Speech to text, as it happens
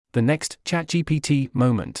The Next ChatGPT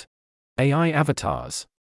Moment. AI Avatars.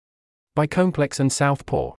 By Kolmplex and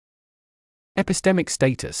Southpaw. Epistemic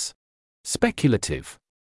status. Speculative.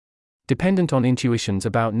 Dependent on intuitions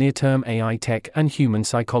about near-term AI tech and human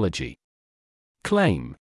psychology.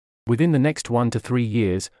 Claim. Within the next 1 to 3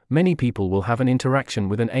 years, many people will have an interaction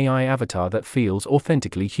with an AI avatar that feels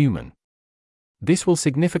authentically human. This will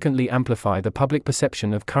significantly amplify the public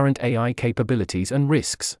perception of current AI capabilities and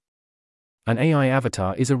risks. An AI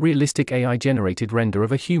avatar is a realistic AI-generated render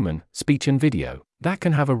of a human, speech and video, that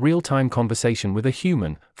can have a real-time conversation with a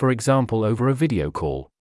human, for example over a video call.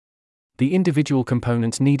 The individual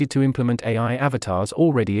components needed to implement AI avatars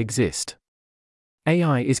already exist.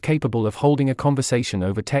 AI is capable of holding a conversation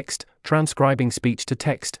over text, transcribing speech to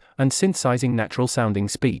text, and synthesizing natural-sounding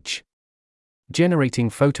speech. Generating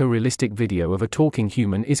photorealistic video of a talking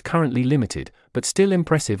human is currently limited, but still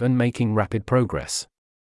impressive and making rapid progress.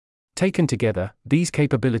 Taken together, these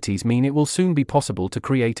capabilities mean it will soon be possible to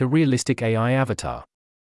create a realistic AI avatar.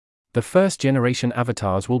 The first-generation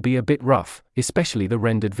avatars will be a bit rough, especially the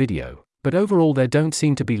rendered video, but overall there don't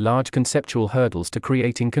seem to be large conceptual hurdles to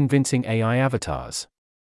creating convincing AI avatars.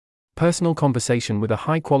 Personal conversation with a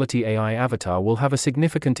high-quality AI avatar will have a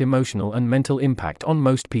significant emotional and mental impact on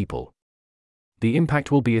most people. The impact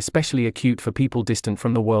will be especially acute for people distant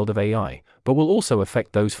from the world of AI, but will also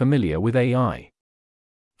affect those familiar with AI.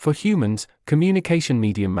 For humans, communication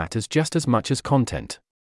medium matters just as much as content.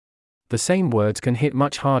 The same words can hit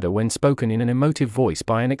much harder when spoken in an emotive voice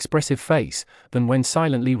by an expressive face, than when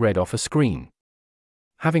silently read off a screen.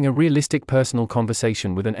 Having a realistic personal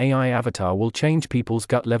conversation with an AI avatar will change people's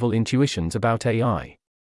gut-level intuitions about AI.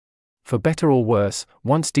 For better or worse,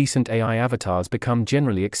 once decent AI avatars become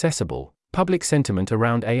generally accessible, public sentiment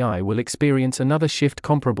around AI will experience another shift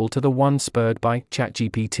comparable to the one spurred by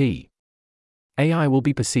ChatGPT. AI will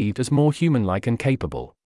be perceived as more human-like and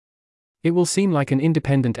capable. It will seem like an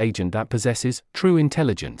independent agent that possesses true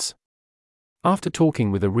intelligence. After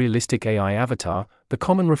talking with a realistic AI avatar, the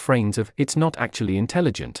common refrains of "it's not actually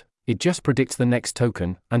intelligent, it just predicts the next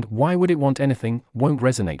token, and why would it want anything" won't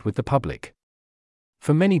resonate with the public.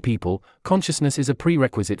 For many people, consciousness is a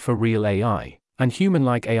prerequisite for real AI, and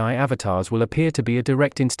human-like AI avatars will appear to be a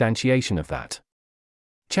direct instantiation of that.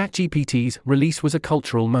 ChatGPT's release was a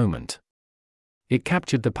cultural moment. It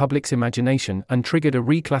captured the public's imagination and triggered a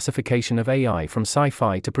reclassification of AI from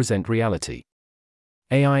sci-fi to present reality.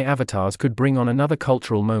 AI avatars could bring on another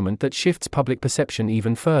cultural moment that shifts public perception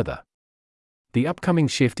even further. The upcoming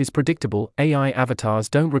shift is predictable: AI avatars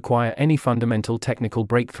don't require any fundamental technical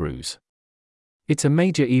breakthroughs. It's a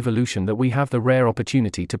major evolution that we have the rare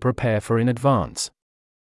opportunity to prepare for in advance.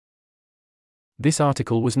 This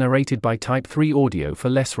article was narrated by Type 3 Audio for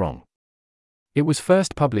Less Wrong. It was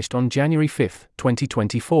first published on January 5,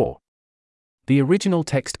 2024. The original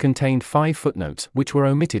text contained 5 footnotes which were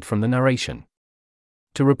omitted from the narration.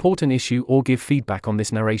 To report an issue or give feedback on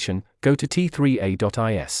this narration, go to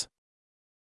t3a.is.